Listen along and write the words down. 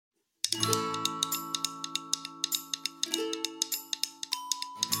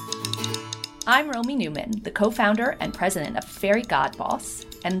I'm Romy Newman, the co-founder and president of Fairygodboss,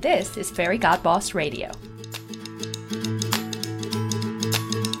 and this is Fairygodboss Radio.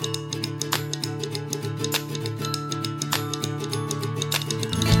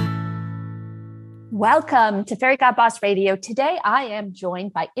 Welcome to Fairygodboss Radio. Today, I am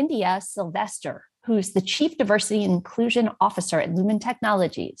joined by India Sylvester, who's the Chief Diversity and Inclusion Officer at Lumen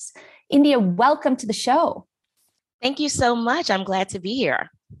Technologies. India, welcome to the show. Thank you so much. I'm glad to be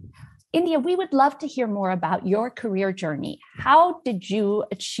here. India, we would love to hear more about your career journey. How did you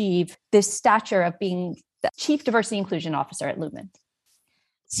achieve this stature of being the Chief Diversity and Inclusion Officer at Lumen?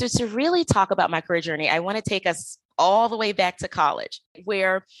 So to really talk about my career journey, I want to take us all the way back to college,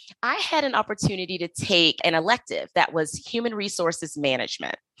 where I had an opportunity to take an elective that was human resources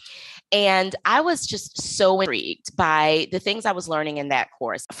management. And I was just so intrigued by the things I was learning in that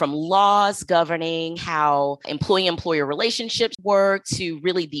course, from laws governing how employee-employer relationships work to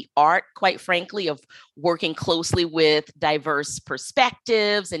really the art, quite frankly, of working closely with diverse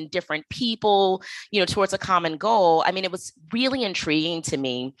perspectives and different people, towards a common goal. I mean, it was really intriguing to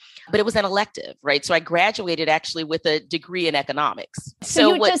me, but it was an elective, right? So I graduated actually with a degree in economics.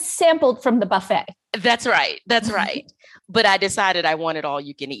 So you just sampled from the buffet. That's right. That's right. But I decided I wanted all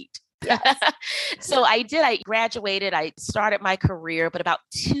you can eat. Yes. So I graduated, I started my career, but about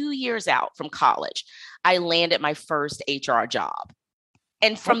 2 years out from college, I landed my first HR job.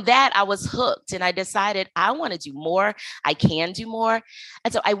 And from that, I was hooked and I decided I want to do more. I can do more.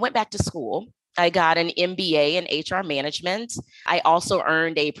 And so I went back to school. I got an MBA in HR management. I also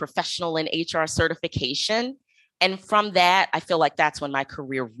earned a professional in HR certification. And from that, I feel like that's when my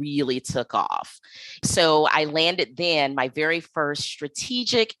career really took off. So I landed then my very first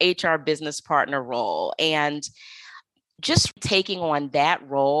strategic HR business partner role. And just taking on that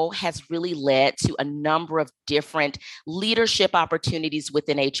role has really led to a number of different leadership opportunities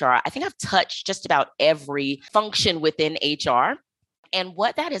within HR. I think I've touched just about every function within HR. And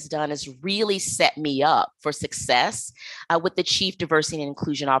what that has done is really set me up for success with the Chief Diversity and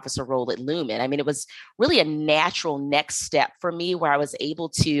Inclusion Officer role at Lumen. I mean, it was really a natural next step for me where I was able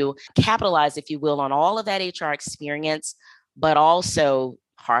to capitalize, if you will, on all of that HR experience, but also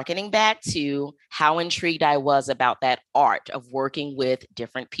hearkening back to how intrigued I was about that art of working with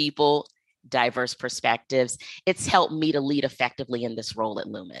different people, diverse perspectives. It's helped me to lead effectively in this role at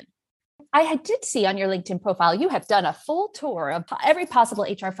Lumen. I did see on your LinkedIn profile, you have done a full tour of every possible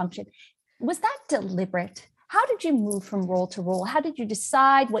HR function. Was that deliberate? How did you move from role to role? How did you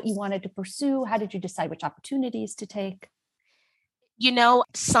decide what you wanted to pursue? How did you decide which opportunities to take?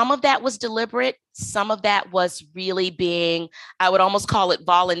 Some of that was deliberate. Some of that was really being, I would almost call it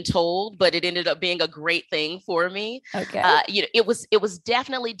voluntold, but it ended up being a great thing for me. Okay. It was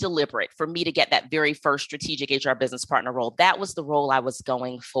definitely deliberate for me to get that very first strategic HR business partner role. That was the role I was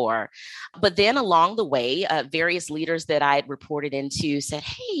going for. But then along the way, various leaders that I had reported into said,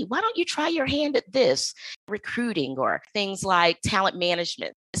 hey, why don't you try your hand at this? Recruiting or things like talent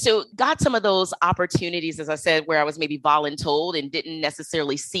management. So got some of those opportunities, as I said, where I was maybe voluntold and didn't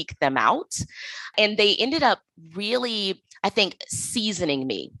necessarily seek them out. And they ended up really, I think, seasoning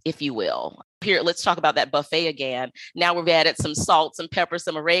me, if you will. Here, let's talk about that buffet again. Now we've added some salt, some pepper,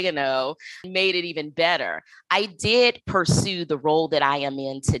 some oregano, made it even better. I did pursue the role that I am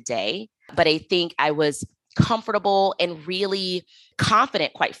in today, but I think I was comfortable and really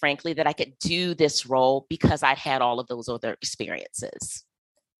confident, quite frankly, that I could do this role because I'd had all of those other experiences.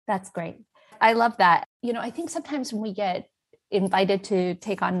 That's great. I love that. I think sometimes when we get invited to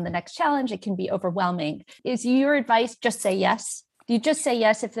take on the next challenge, it can be overwhelming. Is your advice just say yes? Do you just say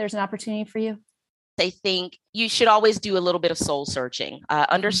yes if there's an opportunity for you? I think you should always do a little bit of soul searching,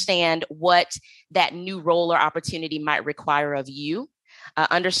 understand what that new role or opportunity might require of you.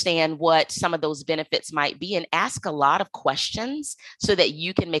 Understand what some of those benefits might be and ask a lot of questions so that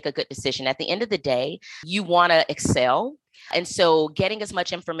you can make a good decision. At the end of the day, you want to excel. And so getting as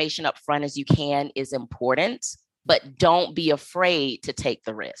much information up front as you can is important, but don't be afraid to take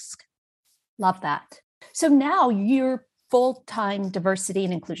the risk. Love that. So now you're full-time diversity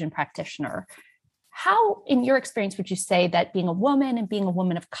and inclusion practitioner. How, in your experience, would you say that being a woman and being a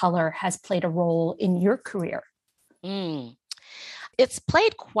woman of color has played a role in your career? It's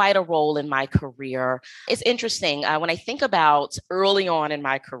played quite a role in my career. It's interesting when I think about early on in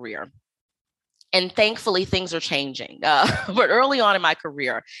my career, and thankfully things are changing. But early on in my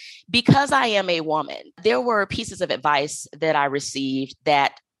career, because I am a woman, there were pieces of advice that I received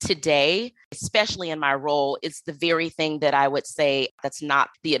that today, especially in my role, is the very thing that I would say that's not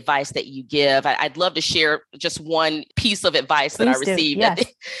the advice that you give. I'd love to share just one piece of advice that I received. Yes.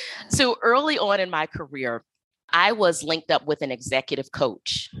 So early on in my career, I was linked up with an executive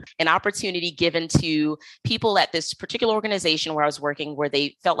coach, an opportunity given to people at this particular organization where I was working, where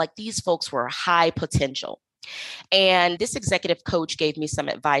they felt like these folks were high potential. And this executive coach gave me some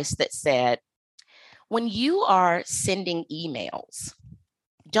advice that said, when you are sending emails,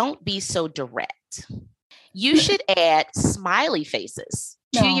 don't be so direct. You should add smiley faces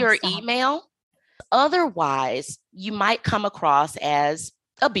to your email. Otherwise, you might come across as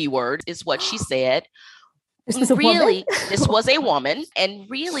a B word, is what she said. This was a woman? This was a woman. And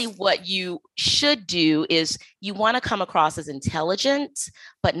really what you should do is you want to come across as intelligent,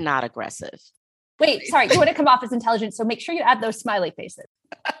 but not aggressive. Wait, sorry. You want to come off as intelligent. So make sure you add those smiley faces.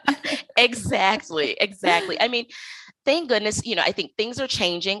 Exactly. I mean, thank goodness, I think things are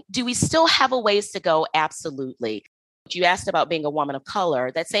changing. Do we still have a ways to go? Absolutely. You asked about being a woman of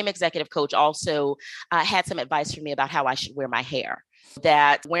color. That same executive coach also had some advice for me about how I should wear my hair.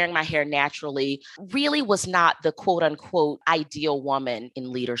 That wearing my hair naturally really was not the quote unquote ideal woman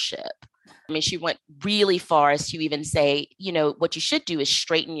in leadership. I mean, she went really far as to even say, what you should do is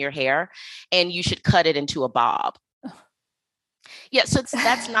straighten your hair and you should cut it into a bob. Yeah, so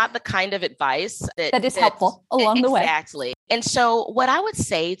that's not the kind of advice that is helpful along the way. Exactly. And so what I would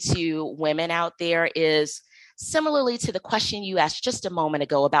say to women out there is, similarly to the question you asked just a moment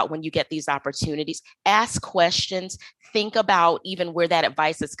ago about when you get these opportunities, ask questions, think about even where that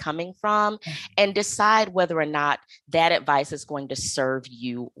advice is coming from, and decide whether or not that advice is going to serve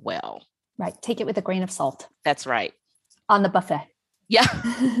you well. Right. Take it with a grain of salt. That's right. On the buffet. Yeah,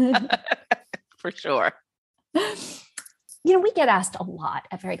 for sure. We get asked a lot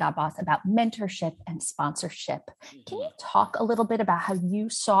at Fairygodboss about mentorship and sponsorship. Can you talk a little bit about how you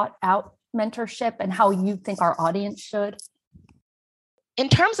sought out mentorship and how you think our audience should? In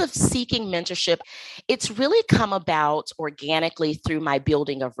terms of seeking mentorship, it's really come about organically through my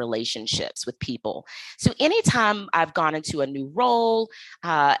building of relationships with people. So anytime I've gone into a new role,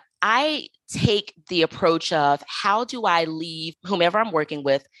 I take the approach of how do I leave whomever I'm working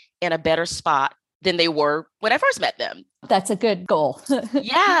with in a better spot than they were when I first met them. That's a good goal.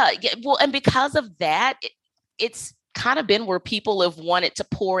 Yeah. Well, and because of that, it's kind of been where people have wanted to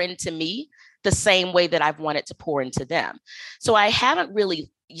pour into me the same way that I've wanted to pour into them. So I haven't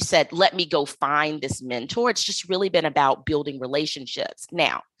really said, let me go find this mentor. It's just really been about building relationships.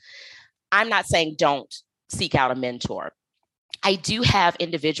 Now, I'm not saying don't seek out a mentor. I do have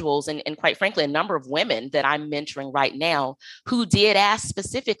individuals and quite frankly, a number of women that I'm mentoring right now who did ask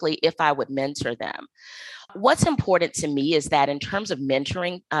specifically if I would mentor them. What's important to me is that in terms of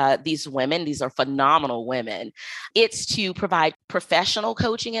mentoring these women, these are phenomenal women, it's to provide professional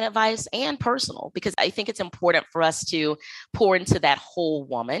coaching and advice and personal, because I think it's important for us to pour into that whole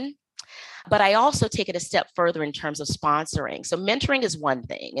woman. But I also take it a step further in terms of sponsoring. So mentoring is one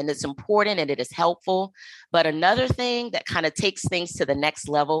thing, and it's important and it is helpful. But another thing that kind of takes things to the next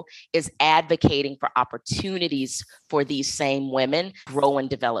level is advocating for opportunities for these same women grow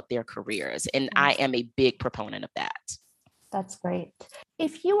and develop their careers. And I am a big proponent of that. That's great.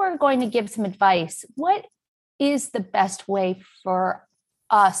 If you are going to give some advice, what is the best way for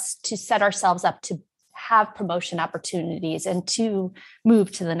us to set ourselves up to have promotion opportunities and to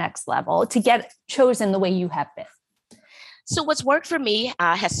move to the next level, to get chosen the way you have been? So what's worked for me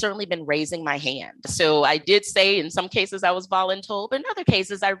has certainly been raising my hand. So I did say in some cases I was voluntold, but in other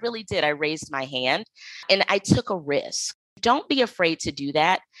cases I really did. I raised my hand and I took a risk. Don't be afraid to do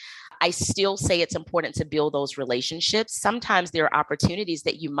that. I still say it's important to build those relationships. Sometimes there are opportunities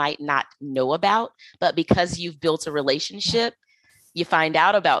that you might not know about, but because you've built a relationship, you find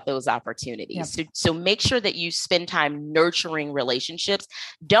out about those opportunities. Yep. So make sure that you spend time nurturing relationships.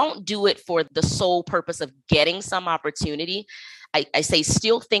 Don't do it for the sole purpose of getting some opportunity. I say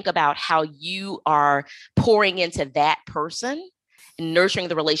still think about how you are pouring into that person and nurturing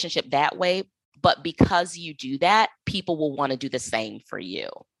the relationship that way. But because you do that, people will want to do the same for you.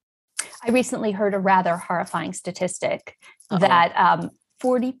 I recently heard a rather horrifying statistic that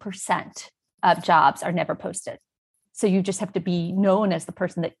 40% of jobs are never posted. So you just have to be known as the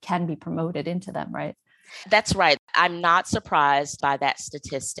person that can be promoted into them, right? That's right. I'm not surprised by that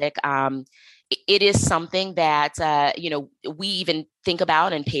statistic. It is something that, we even think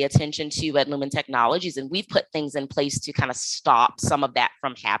about and pay attention to at Lumen Technologies, and we've put things in place to kind of stop some of that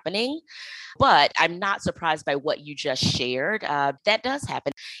from happening. But I'm not surprised by what you just shared. That does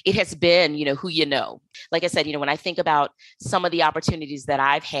happen. It has been, who you know. Like I said, when I think about some of the opportunities that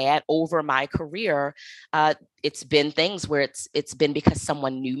I've had over my career, it's been things where it's been because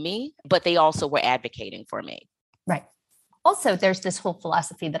someone knew me, but they also were advocating for me. Right. Also, there's this whole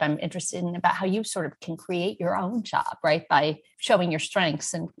philosophy that I'm interested in about how you sort of can create your own job, right? By showing your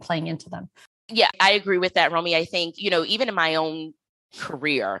strengths and playing into them. Yeah, I agree with that, Romy. I think, even in my own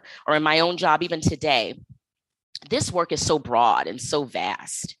career or in my own job, even today, this work is so broad and so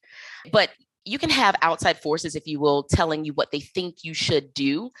vast. But you can have outside forces, if you will, telling you what they think you should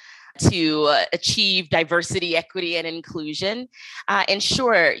do to achieve diversity, equity, and inclusion. And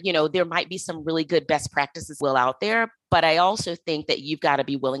sure, there might be some really good best practices out there, but I also think that you've got to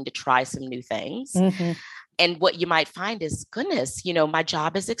be willing to try some new things. Mm-hmm. And what you might find is, goodness, my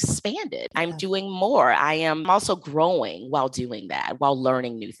job is expanded. I'm doing more. I am also growing while doing that, while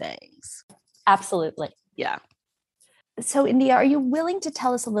learning new things. Absolutely. Yeah. So, India, are you willing to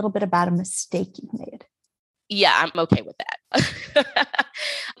tell us a little bit about a mistake you made? Yeah, I'm okay with that.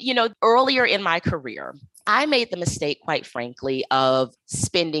 Earlier in my career, I made the mistake, quite frankly, of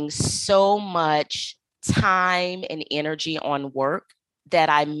spending so much time and energy on work that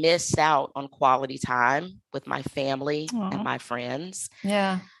I missed out on quality time with my family and my friends.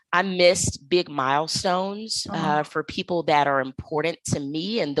 Yeah. I missed big milestones for people that are important to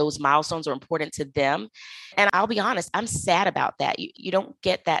me, and those milestones are important to them. And I'll be honest, I'm sad about that. You don't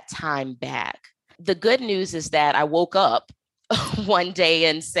get that time back. The good news is that I woke up one day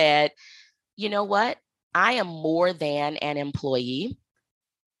and said, you know what? I am more than an employee.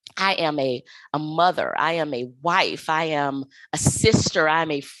 I am a mother. I am a wife. I am a sister.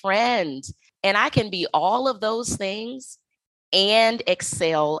 I'm a friend. And I can be all of those things and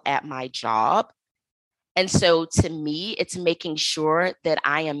excel at my job. And so to me, it's making sure that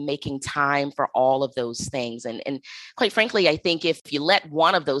I am making time for all of those things. And quite frankly, I think if you let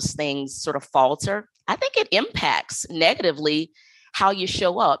one of those things sort of falter, I think it impacts negatively how you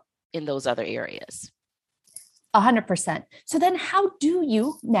show up in those other areas. 100%. So then how do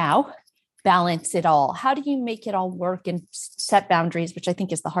you now balance it all? How do you make it all work and set boundaries, which I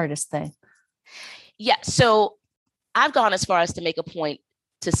think is the hardest thing? Yeah. So I've gone as far as to make a point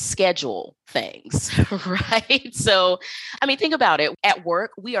to schedule things, right? So, think about it. At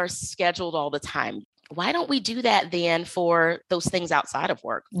work, we are scheduled all the time. Why don't we do that then for those things outside of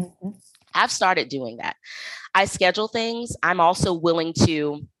work? Mm-hmm. I've started doing that. I schedule things. I'm also willing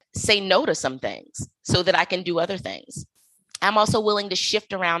to say no to some things so that I can do other things. I'm also willing to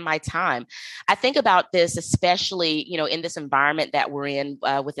shift around my time. I think about this, especially, in this environment that we're in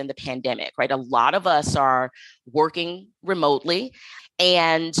within the pandemic, right? A lot of us are working remotely,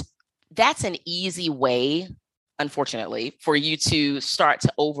 and that's an easy way, unfortunately, for you to start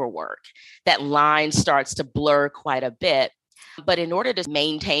to overwork. That line starts to blur quite a bit. But in order to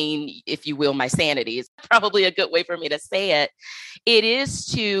maintain, if you will, my sanity, is probably a good way for me to say it. It is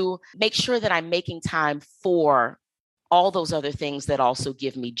to make sure that I'm making time for all those other things that also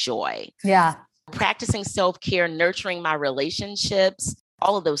give me joy. Yeah. Practicing self-care, nurturing my relationships,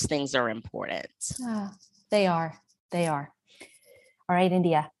 all of those things are important. They are. All right,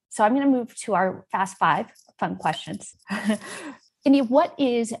 India. So I'm going to move to our fast 5 fun questions. India, what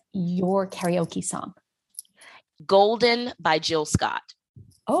is your karaoke song? Golden by Jill Scott.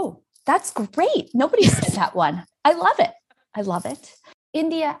 Oh, that's great. Nobody said that one. I love it.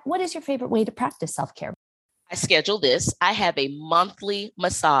 India, what is your favorite way to practice self-care? I schedule this. I have a monthly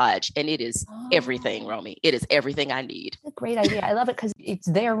massage, and it is everything, Romy. It is everything I need. A great idea. I love it because it's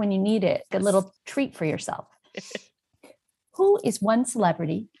there when you need it. A little treat for yourself. Who is one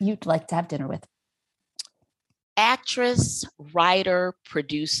celebrity you'd like to have dinner with? Actress, writer,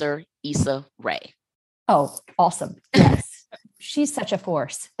 producer, Issa Rae. Oh, awesome. Yes. She's such a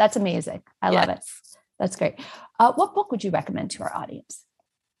force. That's amazing. I love it. That's great. What book would you recommend to our audience?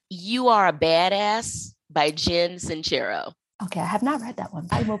 You Are a Badass by Jen Sincero. Okay. I have not read that one.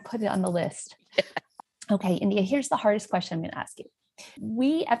 I will put it on the list. Okay, India, here's the hardest question I'm going to ask you.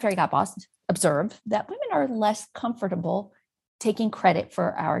 We at Fairygodboss observe that women are less comfortable taking credit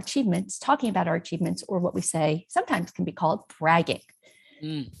for our achievements, talking about our achievements, or what we say sometimes can be called bragging.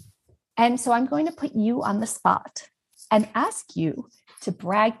 And so I'm going to put you on the spot and ask you to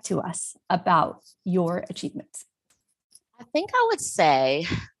brag to us about your achievements. I think I would say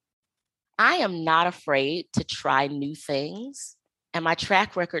I am not afraid to try new things, and my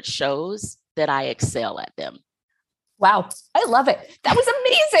track record shows that I excel at them. Wow. I love it. That was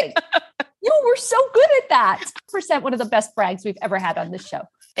amazing. You were so good at that. % one of the best brags we've ever had on this show.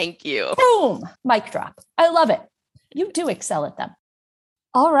 Thank you. Boom. Mic drop. I love it. You do excel at them.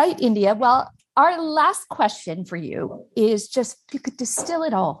 All right, India. Well, our last question for you is just, if you could distill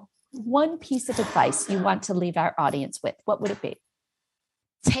it all, one piece of advice you want to leave our audience with, what would it be?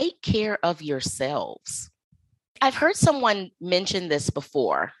 Take care of yourselves. I've heard someone mention this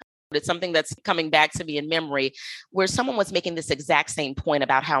before. It's something that's coming back to me in memory, where someone was making this exact same point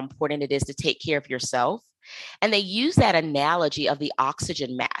about how important it is to take care of yourself. And they use that analogy of the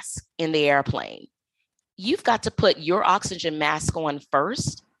oxygen mask in the airplane. You've got to put your oxygen mask on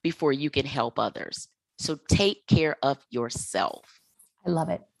first before you can help others. So take care of yourself. I love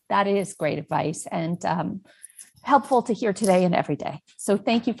it. That is great advice and helpful to hear today and every day. So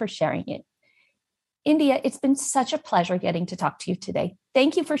thank you for sharing it. India, it's been such a pleasure getting to talk to you today.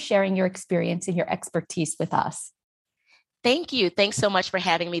 Thank you for sharing your experience and your expertise with us. Thank you. Thanks so much for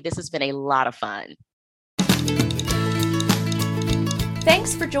having me. This has been a lot of fun.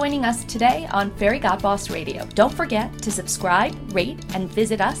 Thanks for joining us today on Fairygodboss Radio. Don't forget to subscribe, rate, and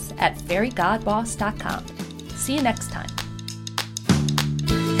visit us at fairygodboss.com. See you next time.